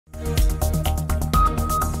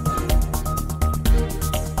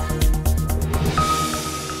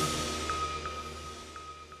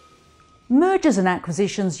Mergers and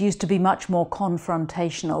acquisitions used to be much more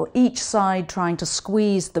confrontational, each side trying to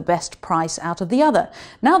squeeze the best price out of the other.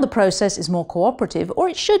 Now the process is more cooperative, or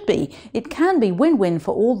it should be. It can be win-win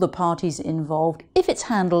for all the parties involved if it's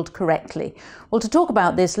handled correctly. Well, to talk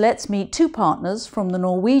about this, let's meet two partners from the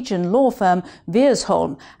Norwegian law firm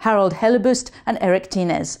WIERSHOLM, Harald Hellebust and Erik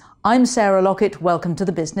Tines. I'm Sarah Lockett. Welcome to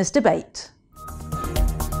the Business Debate.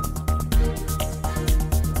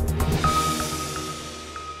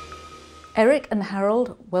 Erik and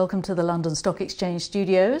Harald, welcome to the London Stock Exchange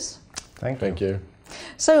studios. Thank you.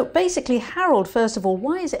 So basically, Harald, first of all,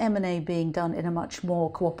 why is M&A being done in a much more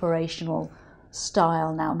cooperational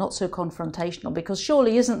style now, not so confrontational? Because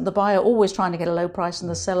surely isn't the buyer always trying to get a low price and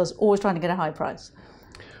the seller's always trying to get a high price?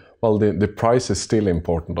 Well, the price is still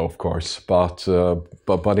important, of course, but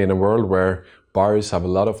in a world where buyers have a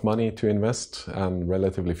lot of money to invest and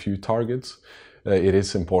relatively few targets, it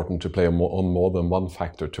is important to play on more than one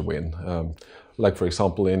factor to win. Like, for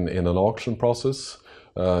example, in an auction process,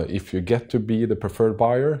 if you get to be the preferred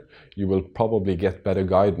buyer, you will probably get better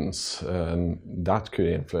guidance, and that could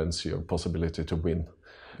influence your possibility to win.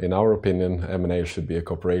 In our opinion, M&A should be a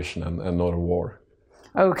cooperation and not a war.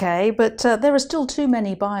 Okay, but there are still too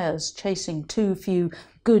many buyers chasing too few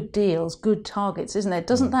good deals, good targets, isn't there?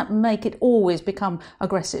 Doesn't that make it always become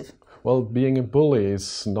aggressive? Well, being a bully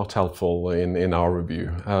is not helpful in our view,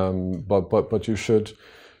 but you should,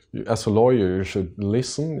 as a lawyer, you should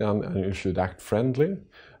listen and you should act friendly,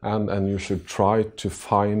 and you should try to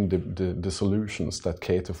find the solutions that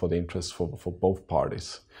cater for the interests for both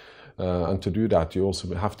parties. And to do that, you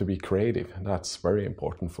also have to be creative. That's very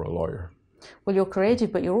important for a lawyer. Well, you're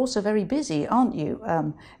creative, but you're also very busy, aren't you?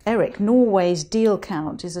 Erik, Norway's deal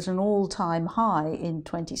count is at an all-time high in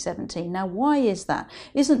 2017. Now, why is that?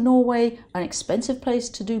 Isn't Norway an expensive place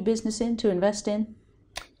to do business in, to invest in?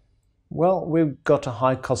 Well, we've got a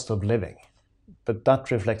high cost of living, but that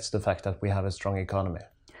reflects the fact that we have a strong economy,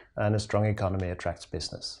 and a strong economy attracts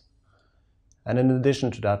business. And in addition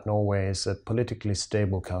to that, Norway is a politically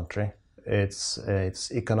stable country. It's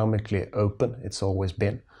economically open, it's always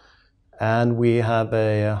been. And we have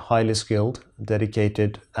a highly skilled,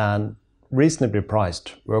 dedicated and reasonably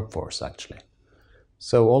priced workforce, actually.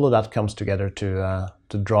 So all of that comes together to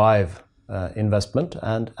drive investment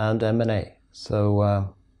and M&A.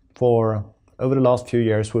 So for over the last few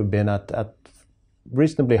years, we've been at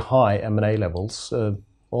reasonably high M&A levels,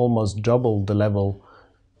 almost double the level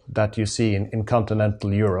that you see in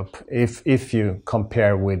continental Europe, if you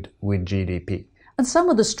compare with GDP. And some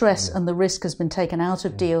of the stress and the risk has been taken out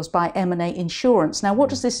of deals by M&A insurance. Now, what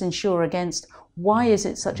does this insure against? Why is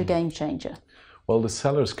it such a game changer? Well, the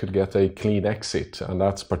sellers could get a clean exit, and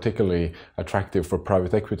that's particularly attractive for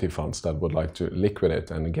private equity funds that would like to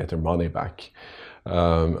liquidate and get their money back.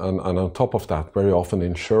 And on top of that, very often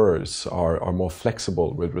insurers are more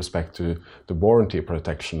flexible with respect to the warranty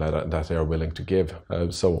protection that they are willing to give.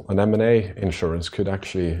 So an M&A insurance could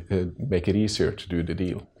actually make it easier to do the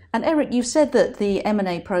deal. And Erik, you've said that the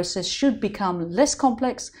M&A process should become less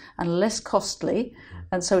complex and less costly,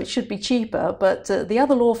 and so it should be cheaper, but the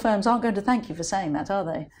other law firms aren't going to thank you for saying that, are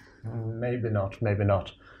they? Maybe not, maybe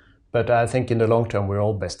not. But I think in the long term we're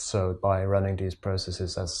all best served by running these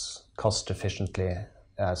processes as cost efficiently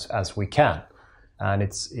as we can. And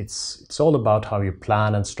it's all about how you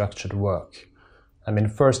plan and structure the work. I mean,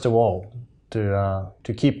 first of all,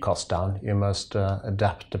 to keep costs down, you must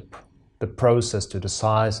adapt the process to the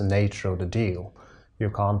size and nature of the deal.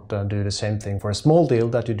 You can't do the same thing for a small deal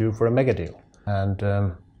that you do for a mega deal. And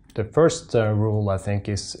the first rule, I think,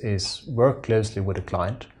 is work closely with the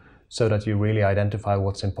client so that you really identify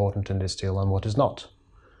what's important in this deal and what is not.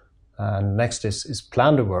 And next is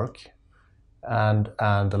plan the work. And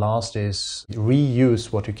the last is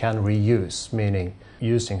reuse what you can reuse, meaning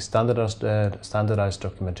using standardized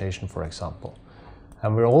documentation, for example.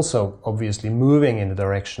 And we're also obviously moving in the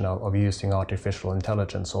direction of using artificial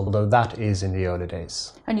intelligence, although that is in the early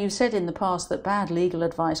days. And you've said in the past that bad legal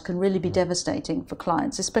advice can really be devastating for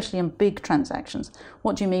clients, especially in big transactions.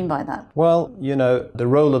 What do you mean by that? Well, you know, the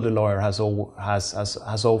role of the lawyer has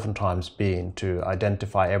oftentimes been to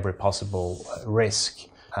identify every possible risk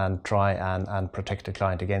and try and protect the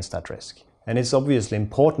client against that risk. And it's obviously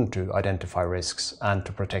important to identify risks and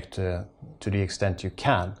to protect to the extent you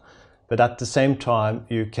can. But at the same time,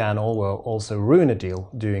 you can also ruin a deal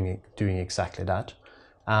doing exactly that.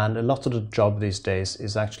 And a lot of the job these days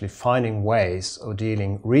is actually finding ways of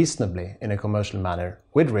dealing reasonably in a commercial manner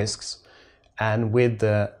with risks and with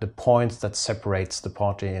the points that separates the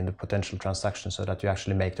party in the potential transaction so that you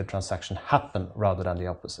actually make the transaction happen rather than the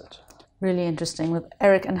opposite. Really interesting. With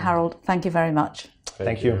Erik and Harald, thank you very much.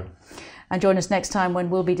 Thank you. And join us next time when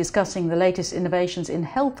we'll be discussing the latest innovations in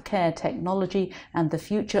healthcare technology and the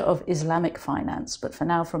future of Islamic finance. But for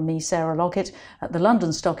now, from me, Sarah Lockett, at the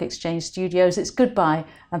London Stock Exchange studios, it's goodbye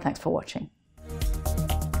and thanks for watching.